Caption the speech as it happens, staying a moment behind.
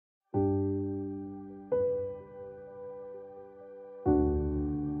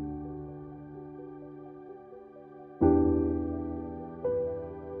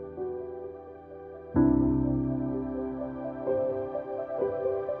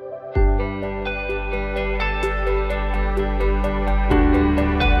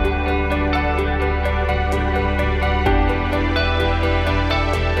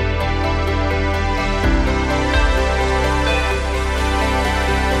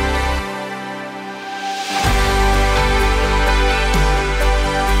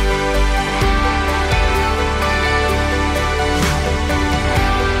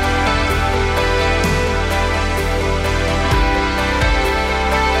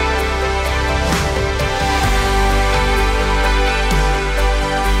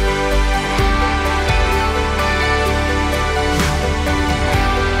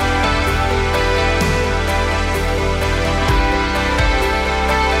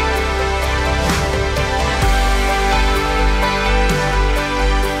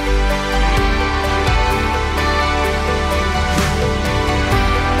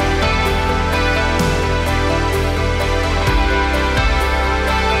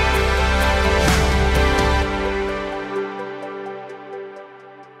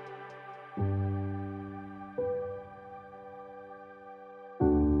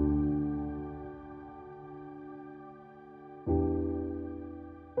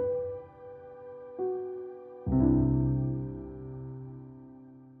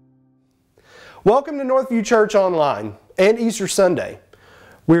Welcome to Northview Church Online and Easter Sunday.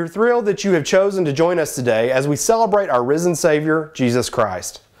 We're thrilled that you have chosen to join us today as we celebrate our risen Savior, Jesus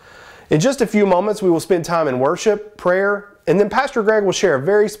Christ. In just a few moments, we will spend time in worship, prayer, and then Pastor Greg will share a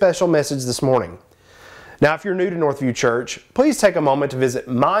very special message this morning. Now, if you're new to Northview Church, please take a moment to visit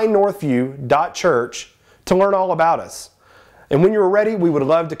mynorthview.church to learn all about us. And when you're ready, we would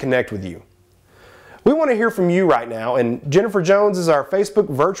love to connect with you. We want to hear from you right now, and Jennifer Jones is our Facebook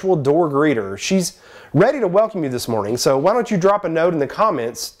virtual door greeter. She's ready to welcome you this morning, so why don't you drop a note in the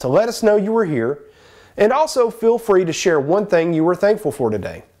comments to let us know you were here, and also feel free to share one thing you were thankful for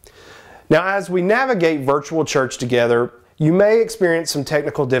today. Now, as we navigate virtual church together, you may experience some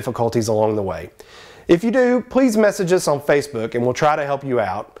technical difficulties along the way. If you do, please message us on Facebook and we'll try to help you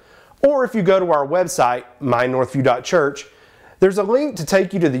out. Or if you go to our website, mynorthview.church, there's a link to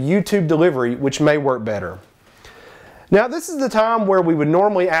take you to the YouTube delivery, which may work better. Now, this is the time where we would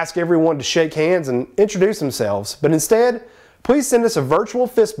normally ask everyone to shake hands and introduce themselves, but instead, please send us a virtual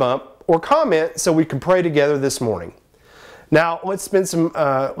fist bump or comment so we can pray together this morning. Now, let's spend some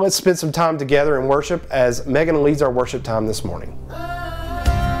time together in worship as Megan leads our worship time this morning.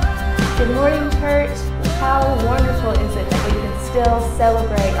 Good morning, church. How wonderful is it that we can still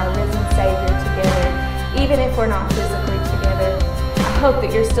celebrate our risen Savior together, even if we're not physically together. I hope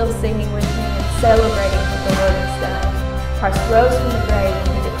that you're still singing with me and celebrating what the Lord has done. Christ rose from the grave and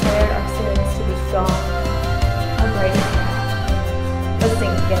He declared our sins to be gone. How great is that? Let's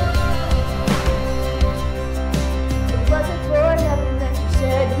sing together. It wasn't for nothing that you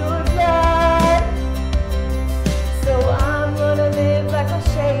shed your blood, so I'm gonna live like my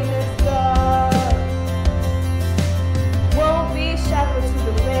shame is gone. Won't be shackled to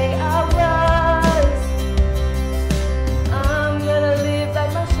the way I was. I'm gonna live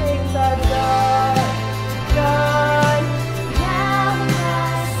like my shames are gone, gone. Now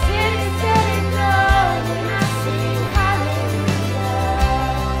my sin is dead and gone, and I sing hallelujah.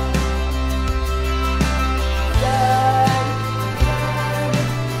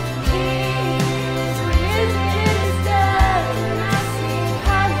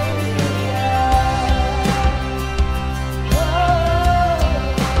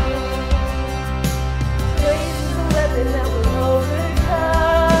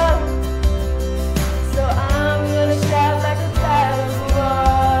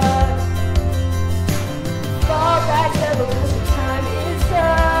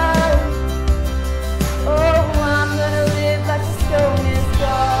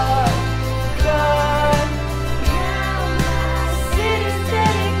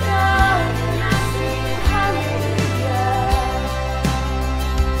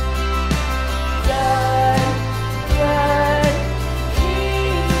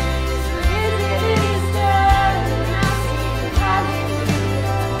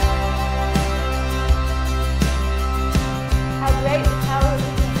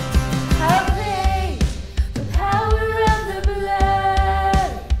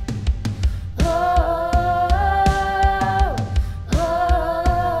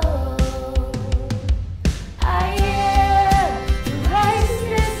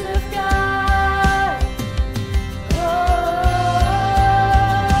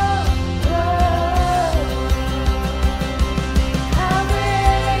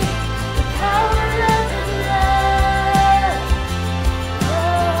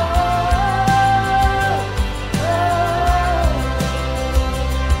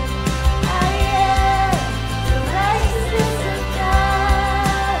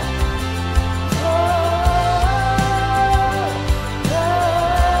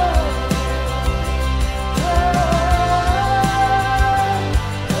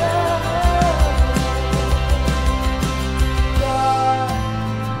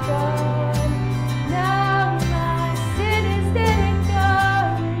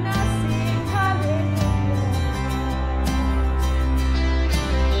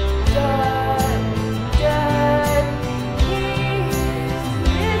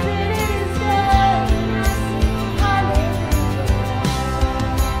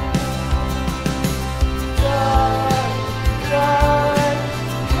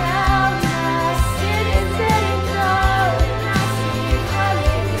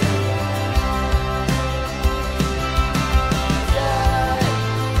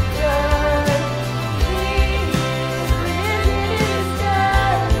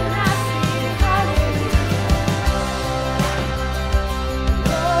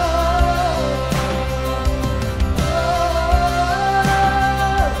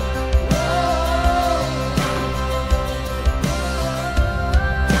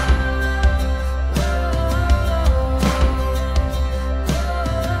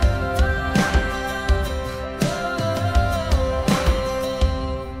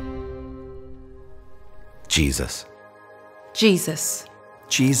 Jesus. Jesus.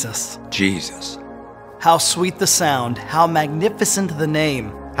 Jesus. Jesus. How sweet the sound, how magnificent the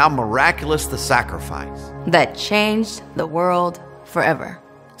name. How miraculous the sacrifice. That changed the world forever.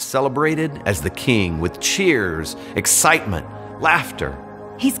 Celebrated as the King with cheers, excitement, laughter.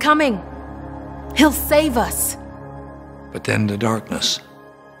 He's coming. He'll save us. But then the darkness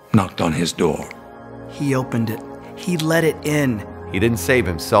knocked on his door. He opened it. He let it in. He didn't save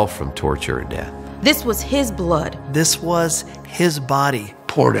himself from torture or death. This was his blood. This was his body.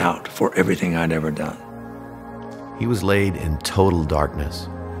 Poured out for everything I'd ever done. He was laid in total darkness.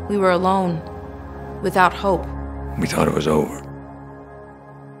 We were alone, without hope. We thought it was over.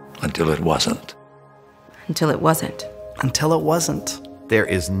 Until it wasn't. Until it wasn't. Until it wasn't. There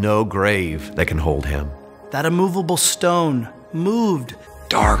is no grave that can hold him. That immovable stone moved.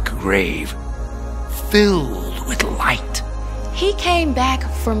 Dark grave. Filled with light. He came back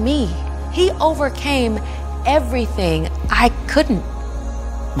for me. He overcame everything I couldn't.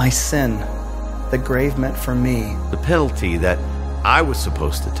 My sin. The grave meant for me. The penalty that I was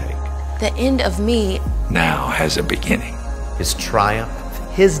supposed to take. The end of me. Now has a beginning. His triumph.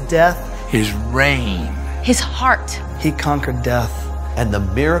 His death. His reign. His heart. He conquered death. And the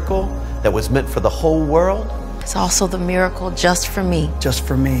miracle that was meant for the whole world. It's also the miracle just for me. Just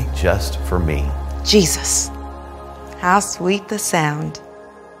for me. Just for me. Jesus. How sweet the sound.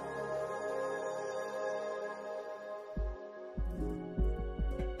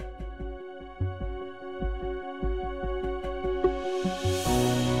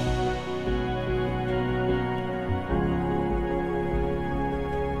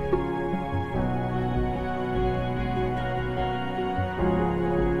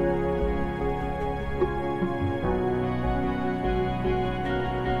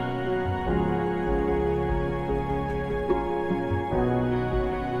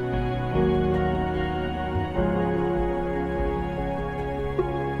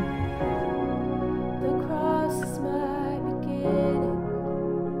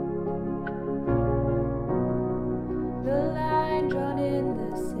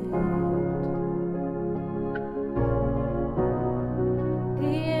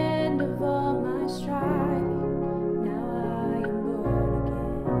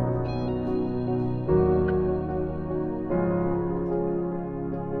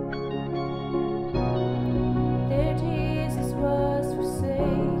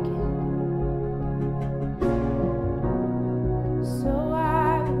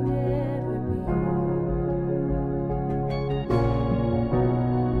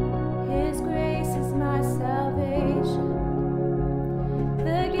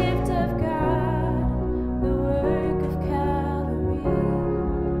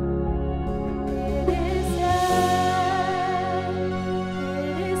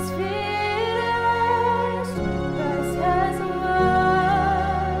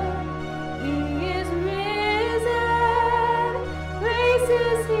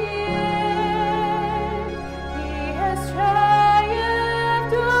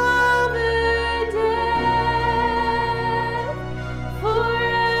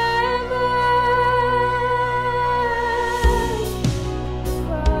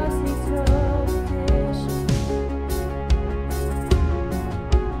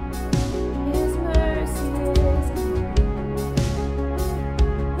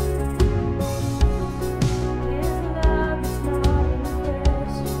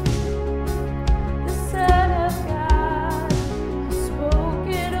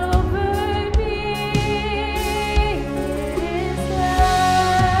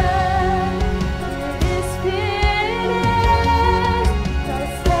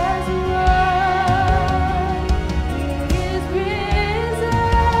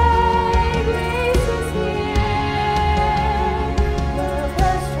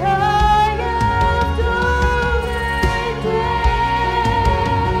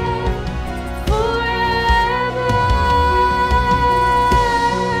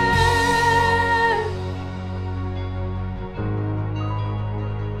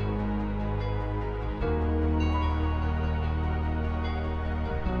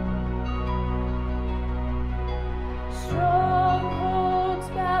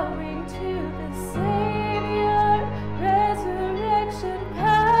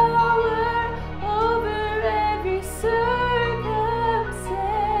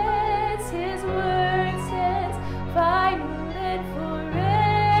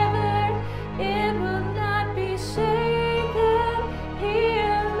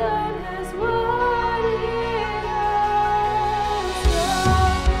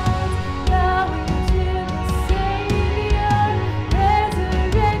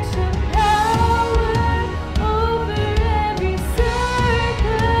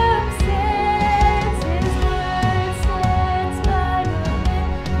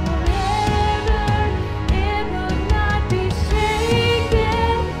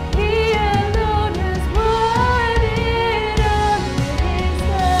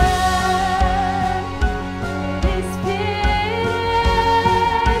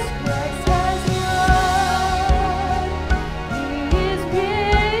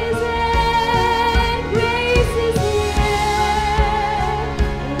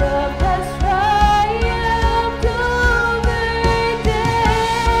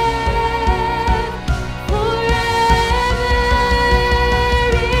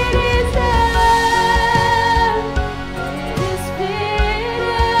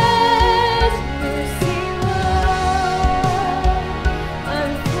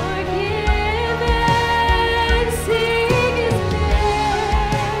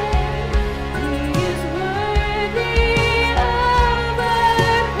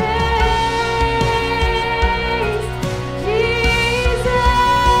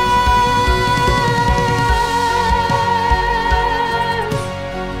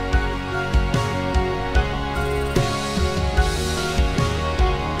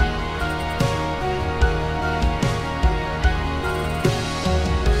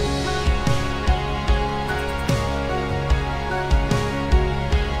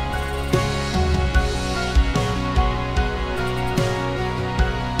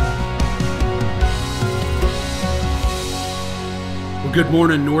 Well, good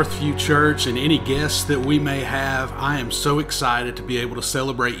morning, Northview Church, and any guests that we may have. I am so excited to be able to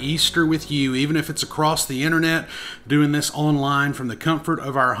celebrate Easter with you, even if it's across the internet, doing this online from the comfort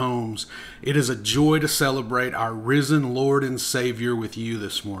of our homes. It is a joy to celebrate our risen Lord and Savior with you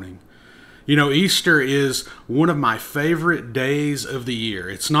this morning. You know, Easter is one of my favorite days of the year.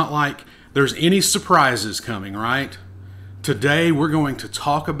 It's not like there's any surprises coming, right? Today, we're going to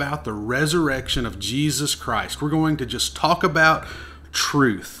talk about the resurrection of Jesus Christ. We're going to just talk about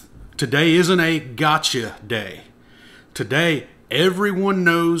truth. Today isn't a gotcha day. Today, everyone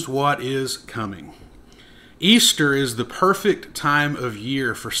knows what is coming. Easter is the perfect time of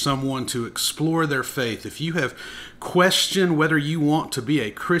year for someone to explore their faith. If you have questioned whether you want to be a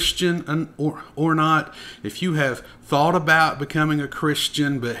Christian or not, if you have thought about becoming a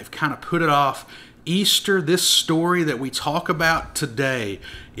Christian but have kind of put it off, Easter, this story that we talk about today,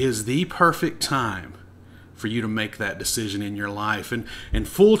 is the perfect time for you to make that decision in your life. And in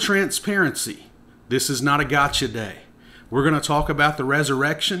full transparency, this is not a gotcha day. We're going to talk about the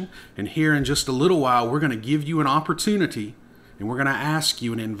resurrection, and here in just a little while, we're going to give you an opportunity, and we're going to ask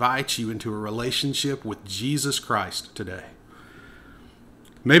you and invite you into a relationship with Jesus Christ today.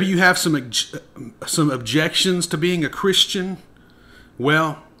 Maybe you have some objections to being a Christian.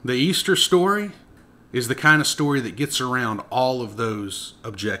 Well, the Easter story is the kind of story that gets around all of those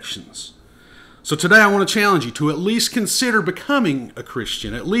objections. So today I want to challenge you to at least consider becoming a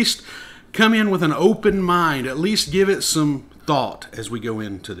Christian, at least come in with an open mind, at least give it some thought as we go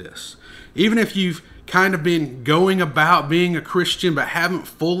into this. Even if you've kind of been going about being a Christian but haven't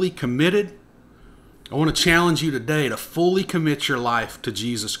fully committed, I want to challenge you today to fully commit your life to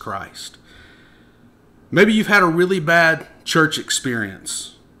Jesus Christ. Maybe you've had a really bad church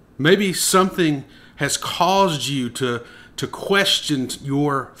experience. Maybe something has caused you to question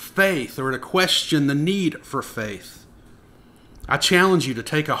your faith or to question the need for faith. I challenge you to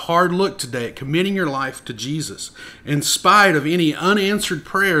take a hard look today at committing your life to Jesus in spite of any unanswered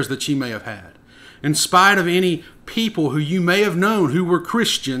prayers that you may have had, in spite of any people who you may have known who were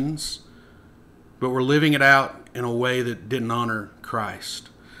Christians but were living it out in a way that didn't honor Christ.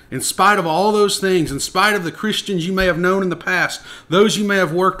 In spite of all those things, in spite of the Christians you may have known in the past, those you may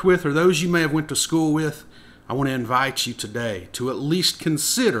have worked with or those you may have went to school with, I want to invite you today to at least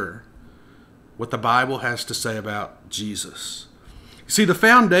consider what the Bible has to say about Jesus. See, the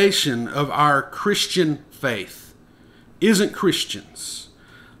foundation of our Christian faith isn't Christians.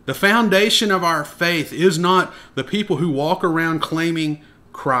 The foundation of our faith is not the people who walk around claiming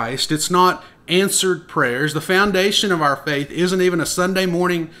Christ. It's not answered prayers. The foundation of our faith isn't even a Sunday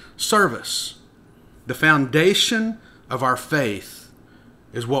morning service. The foundation of our faith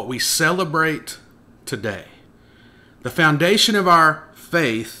is what we celebrate today. The foundation of our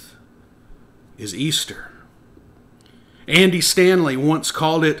faith is Easter. Andy Stanley once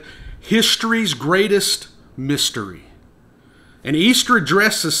called it history's greatest mystery. And Easter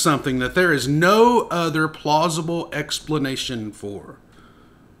addresses something that there is no other plausible explanation for.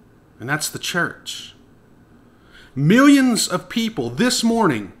 And that's the church. Millions of people this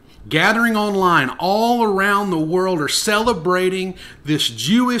morning gathering online all around the world are celebrating this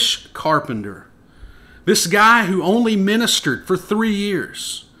Jewish carpenter. This guy who only ministered for 3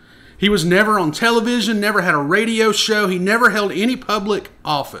 years. He was never on television, never had a radio show, he never held any public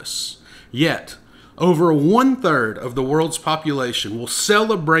office. Yet, over 1/3 of the world's population will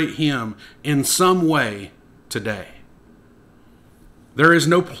celebrate him in some way today. There is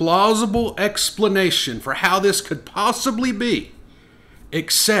no plausible explanation for how this could possibly be,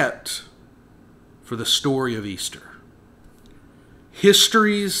 except for the story of Easter.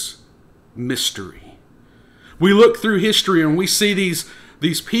 History's mystery. We look through history and we see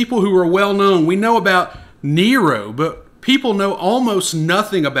these people who are well known. We know about Nero, but people know almost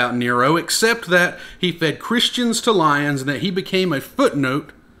nothing about Nero except that he fed Christians to lions and that he became a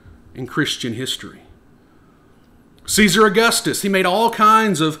footnote in Christian history. Caesar Augustus, he made all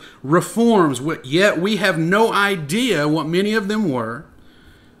kinds of reforms, yet we have no idea what many of them were.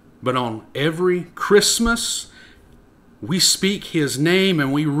 But on every Christmas, we speak his name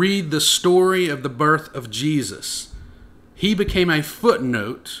and we read the story of the birth of Jesus. He became a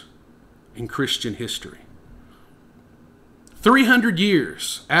footnote in Christian history. 300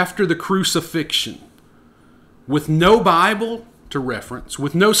 years after the crucifixion, with no Bible to reference,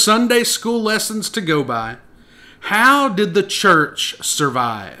 with no Sunday school lessons to go by, how did the church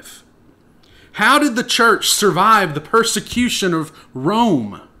survive? How did the church survive the persecution of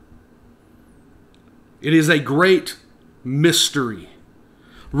Rome? It is a great mystery.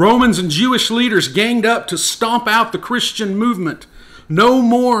 Romans and Jewish leaders ganged up to stomp out the Christian movement. No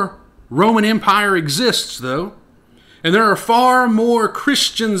more Roman Empire exists, though. And there are far more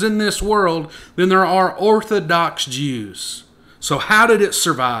Christians in this world than there are Orthodox Jews. So how did it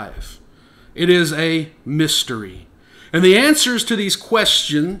survive? It is a mystery. And the answers to these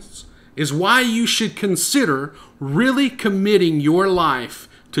questions is why you should consider really committing your life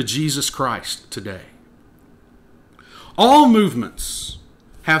to Jesus Christ today. All movements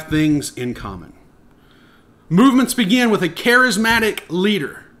have things in common. Movements begin with a charismatic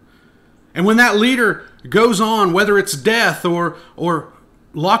leader. And when that leader goes on, whether it's death or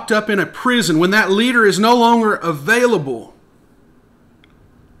locked up in a prison, when that leader is no longer available,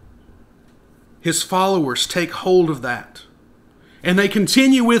 his followers take hold of that. And they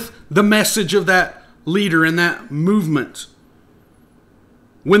continue with the message of that leader and that movement.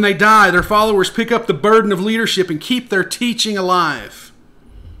 When they die, their followers pick up the burden of leadership and keep their teaching alive.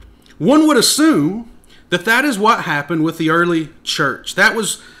 One would assume that that is what happened with the early church.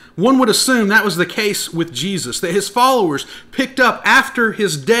 One would assume that was the case with Jesus, that his followers picked up after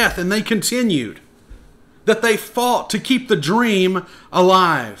his death and they continued, that they fought to keep the dream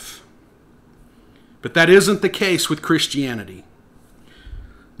alive. But that isn't the case with Christianity.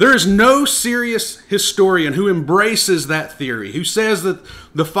 There is no serious historian who embraces that theory, who says that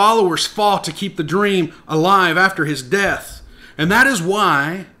the followers fought to keep the dream alive after his death. And that is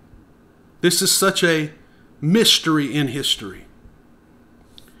why this is such a mystery in history.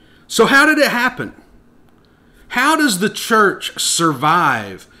 So how did it happen? How does the church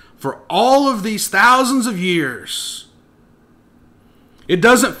survive for all of these thousands of years? It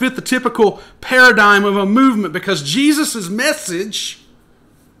doesn't fit the typical paradigm of a movement because Jesus' message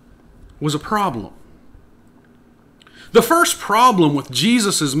was a problem. The first problem with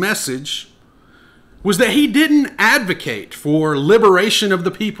Jesus' message was that he didn't advocate for liberation of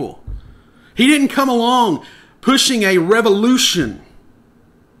the people. He didn't come along pushing a revolution.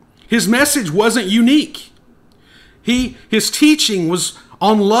 His message wasn't unique. His teaching was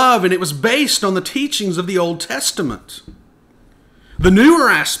on love, and it was based on the teachings of the Old Testament. The newer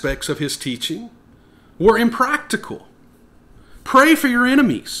aspects of his teaching were impractical. Pray for your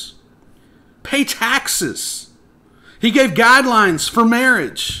enemies. Pay taxes. He gave guidelines for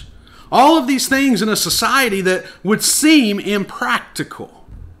marriage. All of these things in a society that would seem impractical.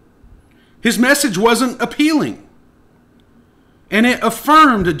 His message wasn't appealing. And it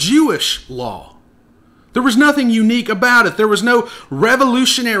affirmed a Jewish law. There was nothing unique about it. There was no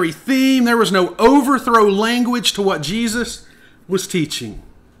revolutionary theme. There was no overthrow language to what Jesus was teaching.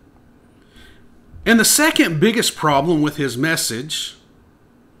 And the second biggest problem with his message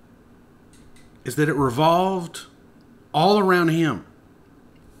is that it revolved all around him.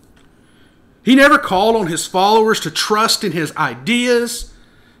 He never called on his followers to trust in his ideas.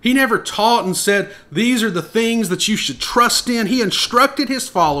 He never taught and said, these are the things that you should trust in. He instructed his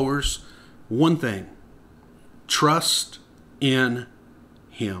followers one thing: trust in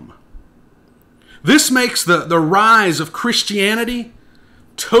him. This makes the rise of Christianity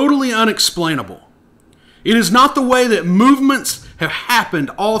totally unexplainable. It is not the way that movements have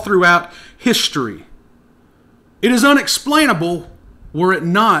happened all throughout history. It is unexplainable were it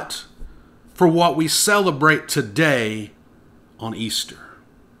not for what we celebrate today on Easter.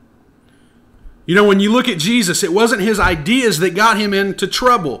 You know, when you look at Jesus, it wasn't his ideas that got him into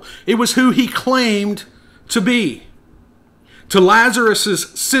trouble. It was who he claimed to be. To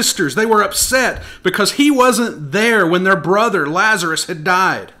Lazarus' sisters, they were upset because he wasn't there when their brother Lazarus had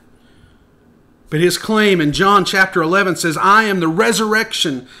died. But his claim in John chapter 11 says, I am the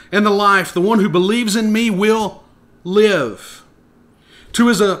resurrection and the life. The one who believes in me will live. To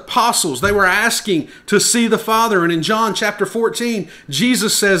his apostles, they were asking to see the Father. And in John chapter 14,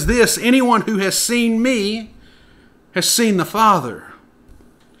 Jesus says this: anyone who has seen me has seen the Father.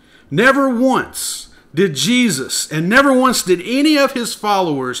 Never once did Jesus, and never once did any of his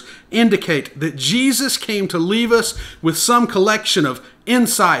followers, indicate that Jesus came to leave us with some collection of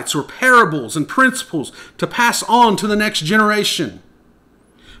insights or parables and principles to pass on to the next generation.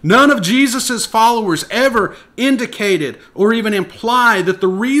 None of Jesus' followers ever indicated or even implied that the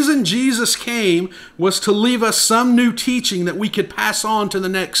reason Jesus came was to leave us some new teaching that we could pass on to the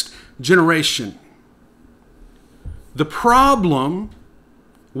next generation. The problem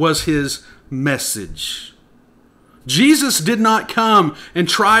was his message. Jesus did not come and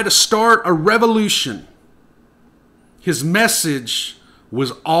try to start a revolution. His message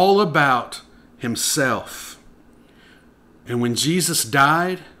was all about himself. And when Jesus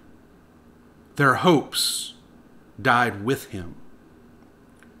died, their hopes died with him.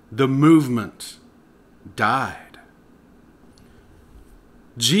 The movement died.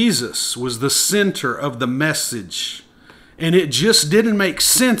 Jesus was the center of the message, and it just didn't make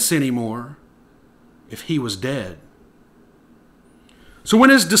sense anymore if he was dead. So when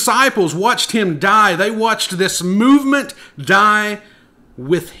his disciples watched him die, they watched this movement die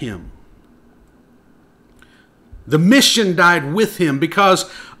with him. The mission died with him because,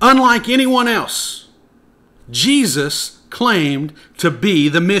 unlike anyone else, Jesus claimed to be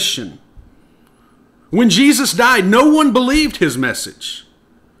the mission. When Jesus died, no one believed his message.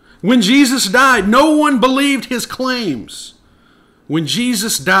 When Jesus died, no one believed his claims. When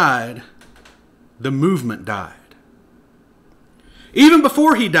Jesus died, the movement died. Even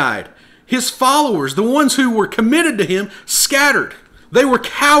before he died, his followers, the ones who were committed to him, scattered. They were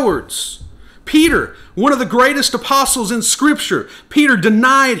cowards. Peter, one of the greatest apostles in Scripture, Peter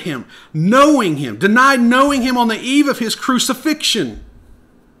denied knowing him on the eve of his crucifixion.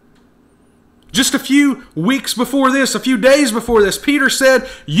 Just a few weeks before this, a few days before this, Peter said,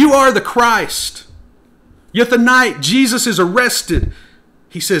 "You are the Christ." Yet the night Jesus is arrested,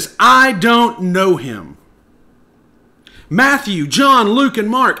 he says, "I don't know him." Matthew, John, Luke, and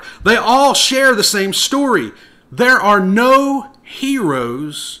Mark, they all share the same story. There are no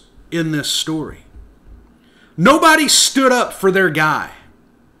heroes in this story. Nobody stood up for their guy.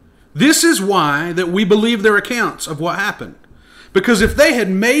 This is why that we believe their accounts of what happened. Because if they had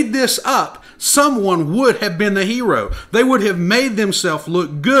made this up, someone would have been the hero. They would have made themselves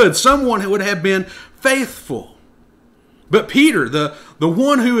look good. Someone would have been faithful. But Peter, the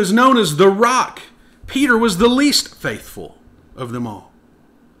one who is known as the Rock, Peter was the least faithful of them all.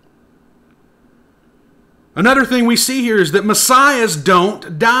 Another thing we see here is that Messiahs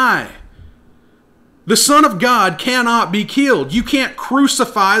don't die. The Son of God cannot be killed. You can't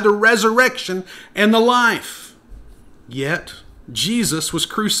crucify the resurrection and the life. Yet, Jesus was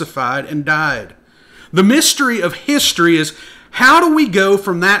crucified and died. The mystery of history is, how do we go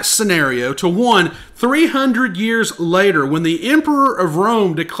from that scenario to one 300 years later when the Emperor of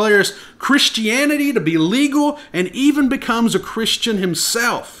Rome declares Christianity to be legal and even becomes a Christian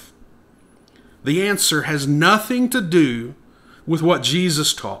himself? The answer has nothing to do with what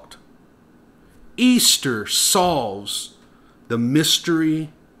Jesus taught. Easter solves the mystery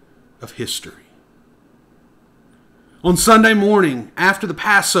of history. On Sunday morning, after the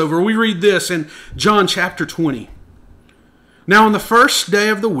Passover, we read this in John chapter 20. Now on the first day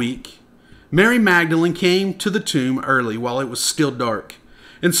of the week, Mary Magdalene came to the tomb early while it was still dark,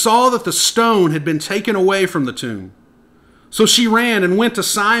 and saw that the stone had been taken away from the tomb. So she ran and went to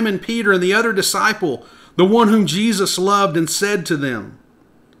Simon Peter and the other disciple, the one whom Jesus loved, and said to them,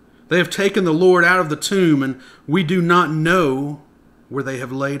 "They have taken the Lord out of the tomb, and we do not know where they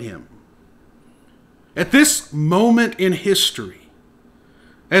have laid him." At this moment in history,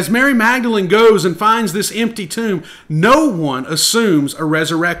 as Mary Magdalene goes and finds this empty tomb, no one assumes a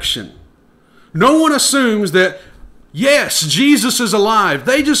resurrection. No one assumes that, yes, Jesus is alive.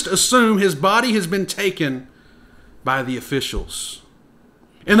 They just assume his body has been taken by the officials.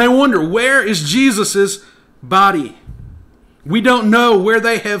 And they wonder, where is Jesus' body? We don't know where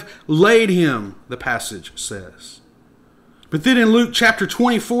they have laid him, the passage says. But then in Luke chapter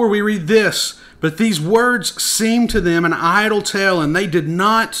 24, we read this, "But these words seemed to them an idle tale, and they did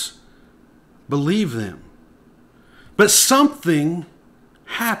not believe them." But something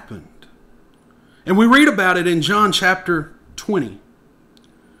happened. And we read about it in John chapter 20.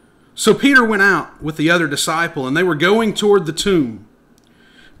 So Peter went out with the other disciple, and they were going toward the tomb.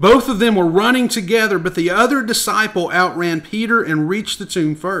 Both of them were running together, but the other disciple outran Peter and reached the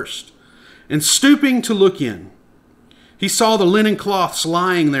tomb first. And stooping to look in, he saw the linen cloths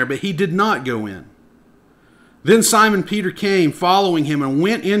lying there, but he did not go in. Then Simon Peter came, following him, and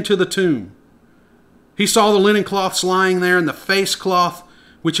went into the tomb. He saw the linen cloths lying there, and the face cloth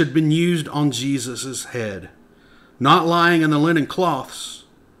which had been used on Jesus' head, not lying in the linen cloths,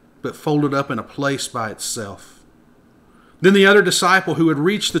 but folded up in a place by itself. Then the other disciple who had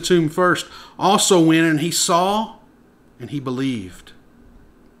reached the tomb first also went, and he saw and he believed.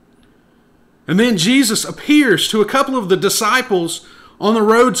 And then Jesus appears to a couple of the disciples on the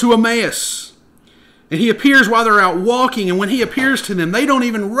road to Emmaus. And he appears while they're out walking, and when he appears to them, they don't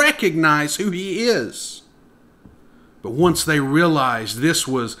even recognize who he is. But once they realize this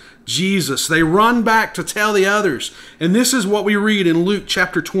was Jesus, they run back to tell the others. And this is what we read in Luke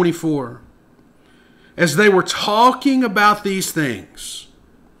chapter 24. As they were talking about these things,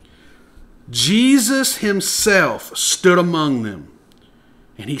 Jesus himself stood among them,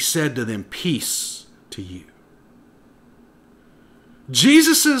 and he said to them, "Peace to you."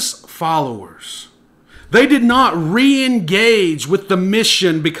 Jesus' followers, they did not re-engage with the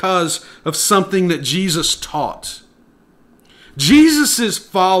mission because of something that Jesus taught. Jesus'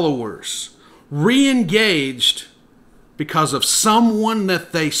 followers re-engaged because of someone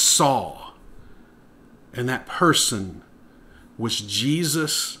that they saw, and that person was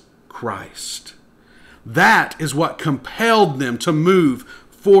Jesus Christ. That is what compelled them to move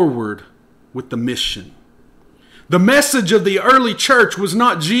forward with the mission. The message of the early church was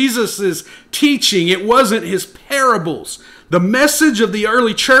not Jesus' teaching. It wasn't his parables. The message of the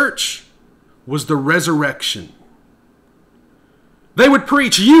early church was the resurrection. They would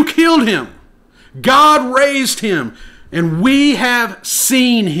preach, "You killed him. God raised him, and we have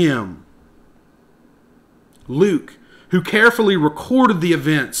seen him." Luke, who carefully recorded the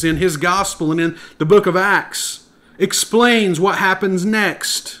events in his gospel and in the book of Acts, explains what happens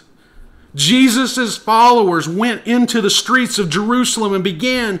next. Jesus' followers went into the streets of Jerusalem and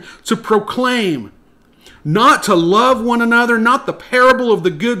began to proclaim, not to love one another, not the parable of the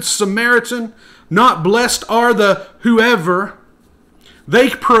Good Samaritan, not blessed are the whoever. They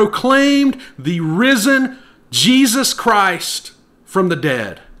proclaimed the risen Jesus Christ from the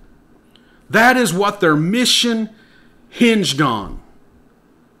dead. That is what their mission hinged on.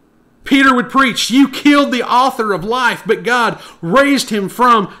 Peter would preach, "You killed the author of life, but God raised him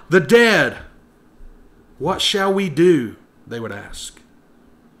from the dead." What shall we do? They would ask.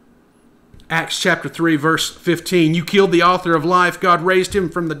 Acts chapter 3, verse 15, "You killed the author of life, God raised him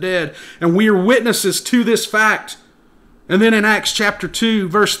from the dead, and we are witnesses to this fact." And then in Acts chapter 2,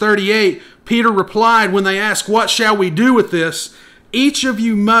 verse 38, Peter replied when they asked, "What shall we do with this?" "Each of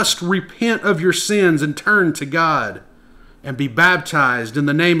you must repent of your sins and turn to God, and be baptized in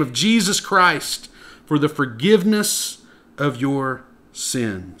the name of Jesus Christ for the forgiveness of your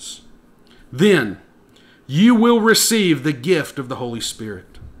sins. Then you will receive the gift of the Holy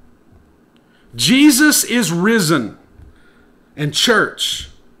Spirit." Jesus is risen. And church,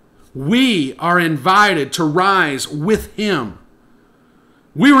 we are invited to rise with him.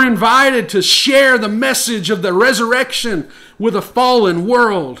 We were invited to share the message of the resurrection with a fallen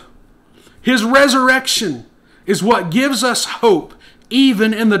world. His resurrection is what gives us hope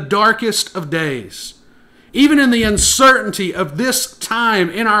even in the darkest of days. Even in the uncertainty of this time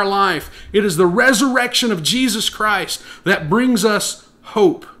in our life, it is the resurrection of Jesus Christ that brings us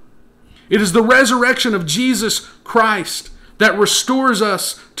hope. It is the resurrection of Jesus Christ that restores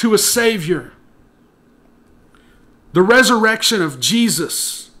us to a Savior. The resurrection of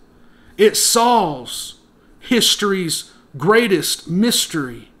Jesus, it solves history's greatest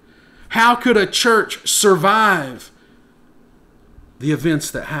mystery. How could a church survive the events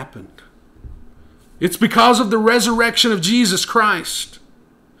that happened? It's because of the resurrection of Jesus Christ.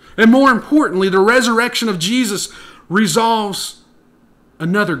 And more importantly, the resurrection of Jesus resolves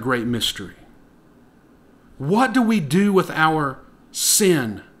another great mystery. What do we do with our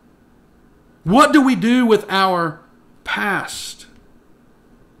sin? What do we do with our past?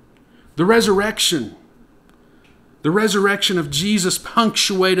 The resurrection of Jesus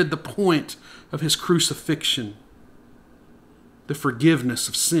punctuated the point of his crucifixion, the forgiveness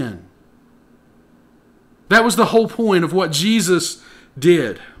of sin. That was the whole point of what Jesus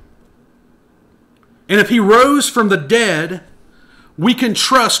did. And if he rose from the dead, we can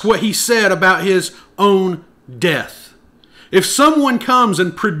trust what he said about his own death. If someone comes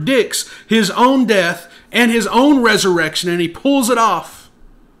and predicts his own death and his own resurrection and he pulls it off,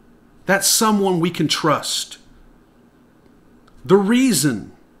 that's someone we can trust. The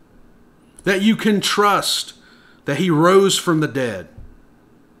reason that you can trust that he rose from the dead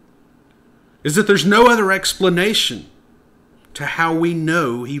is that there's no other explanation to how we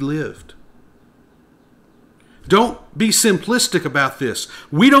know he lived. Don't be simplistic about this.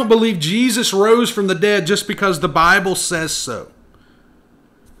 We don't believe Jesus rose from the dead just because the Bible says so.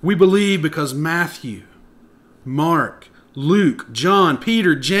 We believe because Matthew, Mark, Luke, John,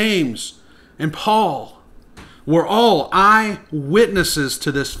 Peter, James, and Paul were all eyewitnesses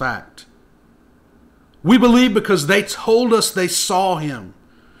to this fact. We believe because they told us they saw him.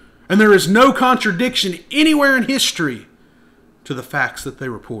 And there is no contradiction anywhere in history to the facts that they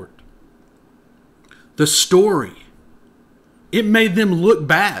report. The story, it made them look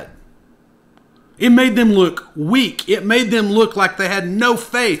bad. It made them look weak. It made them look like they had no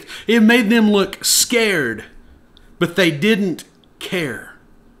faith. It made them look scared. But they didn't care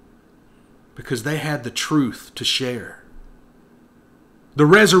because they had the truth to share. The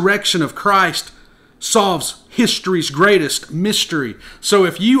resurrection of Christ solves history's greatest mystery. So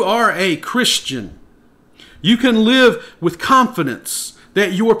if you are a Christian, you can live with confidence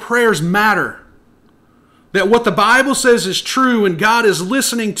that your prayers matter. That what the Bible says is true and God is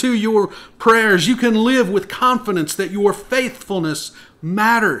listening to your prayers. You can live with confidence that your faithfulness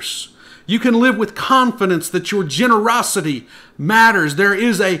matters. You can live with confidence that your generosity matters. There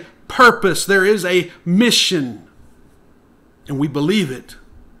is a purpose. There is a mission. And we believe it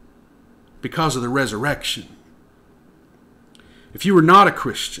because of the resurrection. if you are not a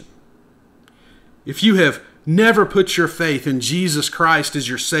Christian, if you have never put your faith in Jesus Christ as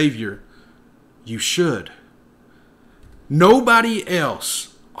your Savior, you should. Nobody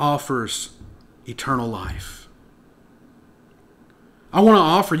else offers eternal life. I want to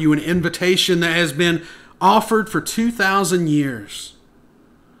offer you an invitation that has been offered for 2,000 years.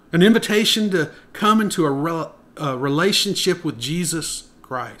 An invitation to come into a relationship with Jesus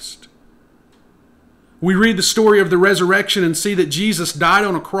Christ. We read the story of the resurrection and see that Jesus died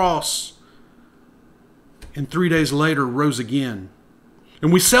on a cross and 3 days later rose again.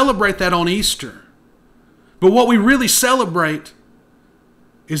 And we celebrate that on Easter. But what we really celebrate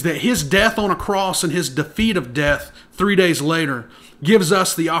is that his death on a cross and his defeat of death 3 days later gives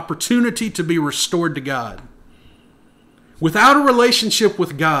us the opportunity to be restored to God. Without a relationship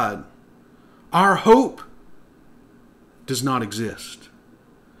with God, our hope does not exist.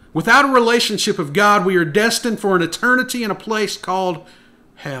 Without a relationship with God, we are destined for an eternity in a place called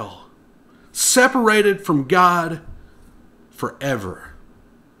hell, separated from God forever.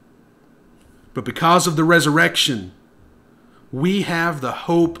 But because of the resurrection, we have the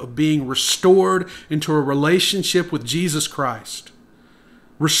hope of being restored into a relationship with Jesus Christ,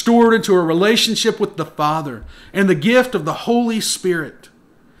 restored into a relationship with the Father, and the gift of the Holy Spirit.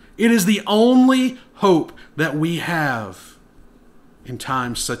 It is the only hope that we have in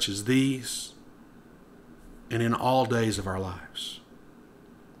times such as these and in all days of our lives.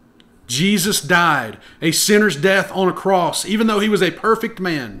 Jesus died a sinner's death on a cross, even though he was a perfect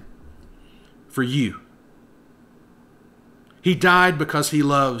man, for you. He died because he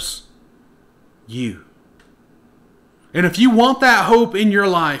loves you. And if you want that hope in your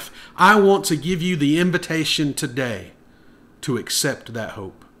life, I want to give you the invitation today to accept that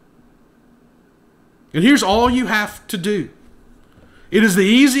hope. And here's all you have to do. It is the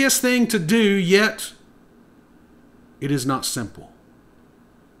easiest thing to do, yet it is not simple.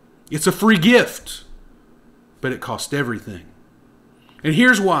 It's a free gift, but it costs everything. And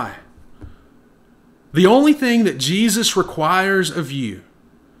here's why. The only thing that Jesus requires of you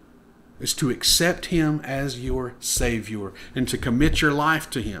is to accept him as your Savior and to commit your life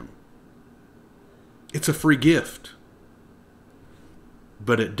to him. It's a free gift,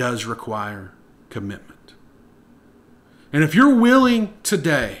 but it does require commitment. And if you're willing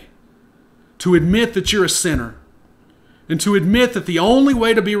today to admit that you're a sinner and to admit that the only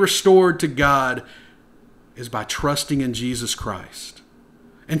way to be restored to God is by trusting in Jesus Christ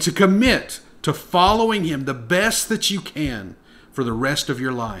and to commit to following him the best that you can for the rest of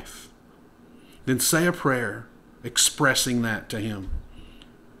your life, then say a prayer expressing that to him.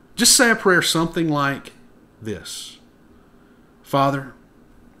 Just say a prayer something like this. Father,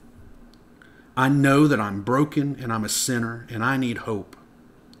 I know that I'm broken and I'm a sinner and I need hope.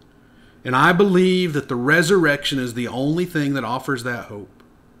 And I believe that the resurrection is the only thing that offers that hope.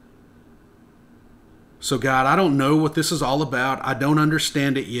 So God, I don't know what this is all about. I don't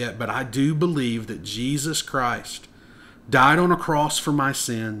understand it yet, but I do believe that Jesus Christ died on a cross for my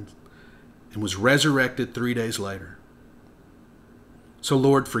sins and was resurrected 3 days later. So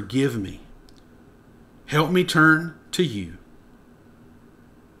Lord, forgive me. Help me turn to you.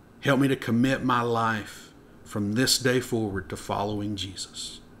 Help me to commit my life from this day forward to following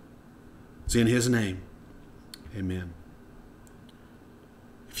Jesus. It's in his name. Amen.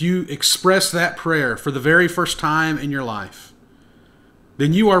 If you express that prayer for the very first time in your life,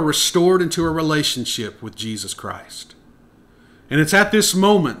 then you are restored into a relationship with Jesus Christ. And it's at this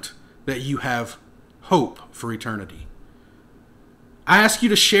moment that you have hope for eternity. I ask you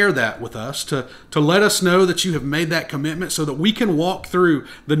to share that with us, to let us know that you have made that commitment so that we can walk through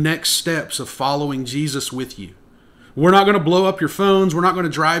the next steps of following Jesus with you. We're not going to blow up your phones. We're not going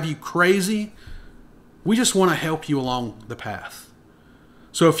to drive you crazy. We just want to help you along the path.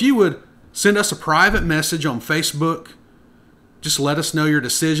 So if you would send us a private message on Facebook, just let us know your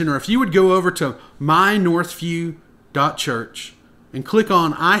decision. Or if you would go over to mynorthview.church and click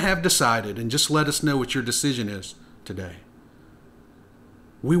on I have decided and just let us know what your decision is today.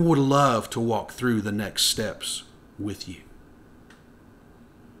 We would love to walk through the next steps with you.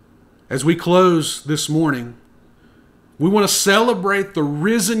 As we close this morning, we want to celebrate the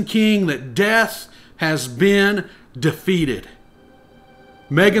risen King, that death has been defeated.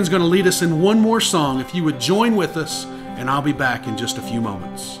 Megan's going to lead us in one more song. If you would join with us, and I'll be back in just a few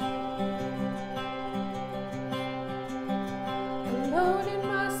moments. Alone in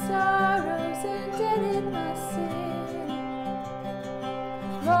my sorrows and dead in my sin,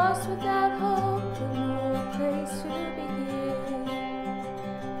 lost without hope and no place to begin.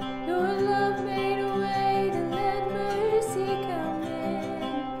 Your love made a way to let mercy come in.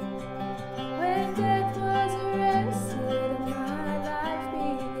 When death was arrested and my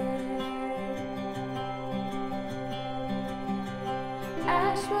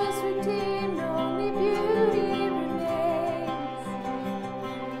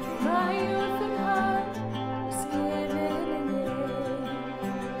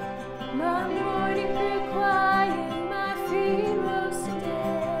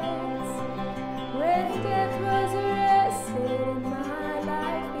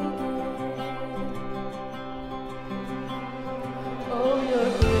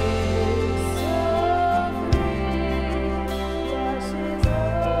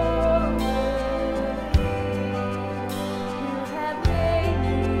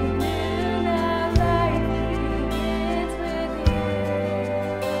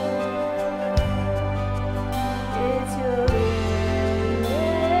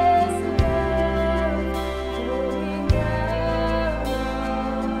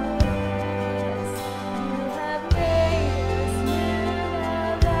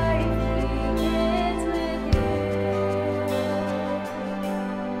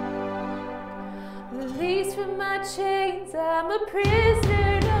chains, I'm a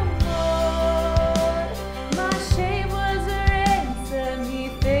prisoner no more. My shame was a ransom he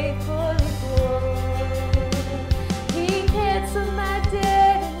faithfully bore. He canceled my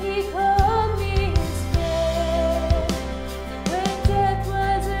debt and he called me his friend. When death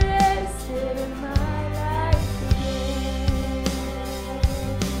was arrested and my life began.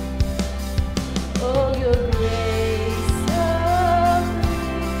 Oh, your grace so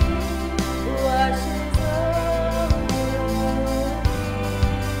free washes over me.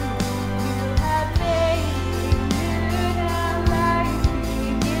 You have made me new, now life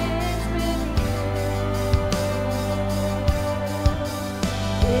begins with you.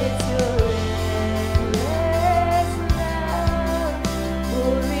 It's your endless love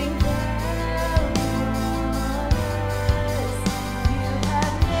pouring down on us. You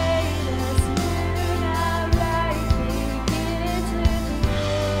have made us new, now life begins with you.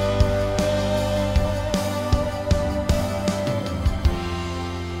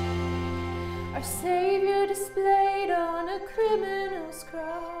 Our Savior displayed on a criminal's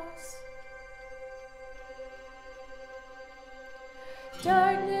cross.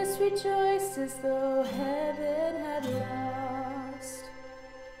 Darkness rejoiced as though heaven had lost.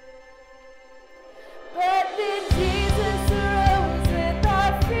 But then Jesus arose with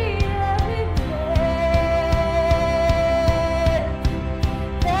our freedom in hand.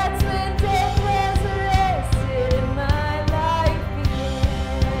 That's when death was arrested and my life began.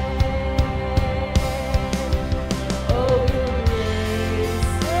 Oh, your grace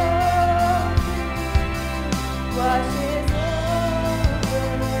so free washes over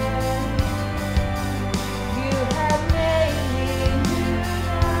me. You have made me new,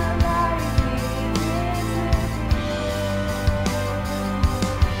 now life begins with you.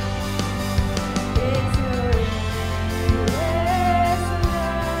 It's your endless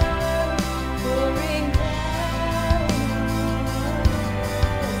love pouring down on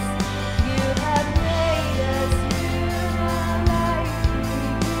us. You have made us new, now life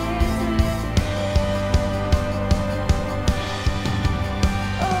begins with you.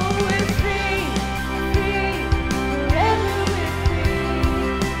 Oh, we're free, free, forever we're free.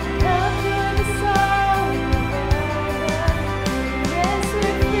 Come join the song of heaven. Yes,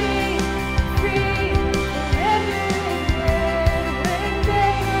 we're free, free, forever again. When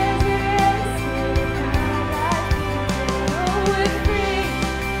death was arrested and our life began. Oh, we're free,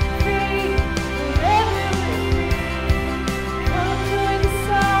 free, forever we're free. Come join the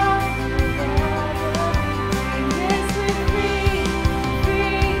song of heaven. Yes, we're free,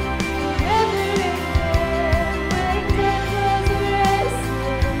 free, forever again. When death was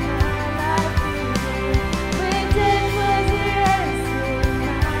arrested and our life began. When death was arrested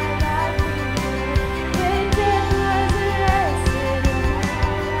and our life began. When death was arrested and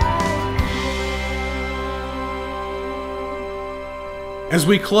our life began. As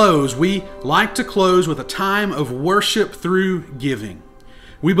we close, we like to close with a time of worship through giving.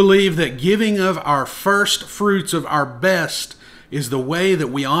 We believe that giving of our first fruits, of our best, is the way that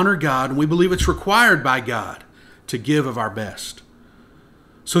we honor God, and we believe it's required by God to give of our best.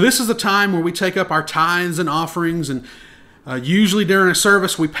 So this is a time where we take up our tithes and offerings, and usually during a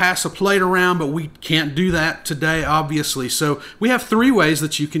service we pass a plate around, but we can't do that today, obviously. So we have three ways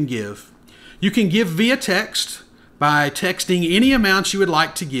that you can give. You can give via text by texting any amounts you would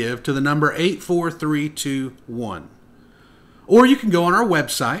like to give to the number 84321. Or you can go on our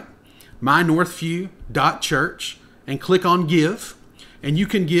website, mynorthview.church, and click on Give, and you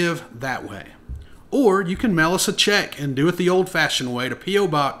can give that way. Or you can mail us a check and do it the old-fashioned way to P.O.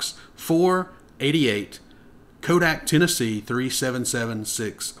 Box 488, Kodak, Tennessee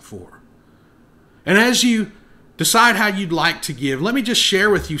 37764. And as you decide how you'd like to give, let me just share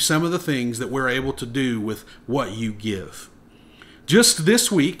with you some of the things that we're able to do with what you give. Just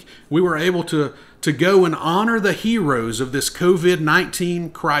this week, we were able to go and honor the heroes of this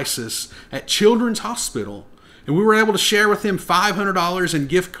COVID-19 crisis at Children's Hospital. And we were able to share with them $500 in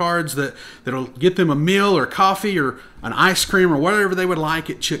gift cards that'll get them a meal or coffee or an ice cream or whatever they would like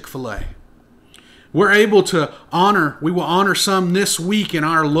at Chick-fil-A. We're able to we will honor some this week in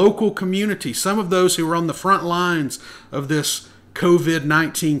our local community, some of those who are on the front lines of this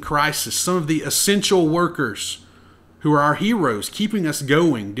COVID-19 crisis, some of the essential workers who are our heroes, keeping us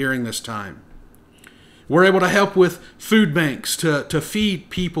going during this time. We're able to help with food banks to feed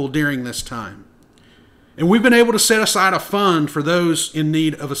people during this time. And we've been able to set aside a fund for those in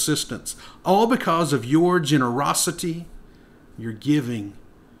need of assistance, all because of your generosity, your giving,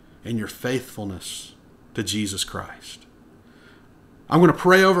 and your faithfulness to Jesus Christ. I'm going to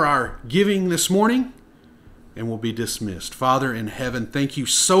pray over our giving this morning, and we'll be dismissed. Father in heaven, thank you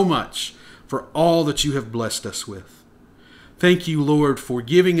so much for all that you have blessed us with. Thank you, Lord, for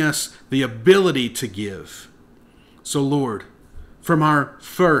giving us the ability to give. So, Lord, from our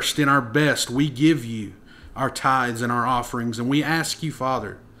first and our best, we give you our tithes and our offerings, and we ask you,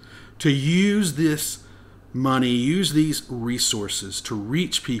 Father, to use this money, use these resources to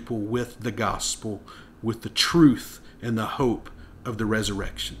reach people with the gospel, with the truth and the hope of the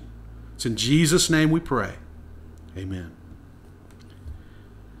resurrection. It's in Jesus' name we pray. Amen.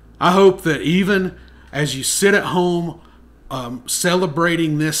 I hope that even as you sit at home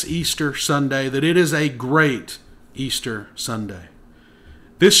celebrating this Easter Sunday, that it is a great Easter Sunday.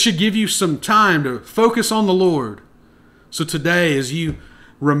 This should give you some time to focus on the Lord. So today, as you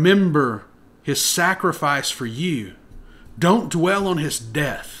remember His sacrifice for you, don't dwell on His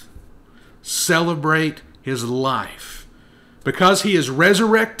death. Celebrate His life. Because He is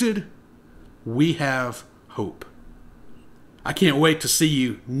resurrected, we have hope. I can't wait to see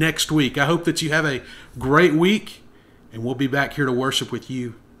you next week. I hope that you have a great week, and we'll be back here to worship with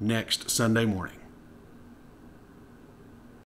you next Sunday morning.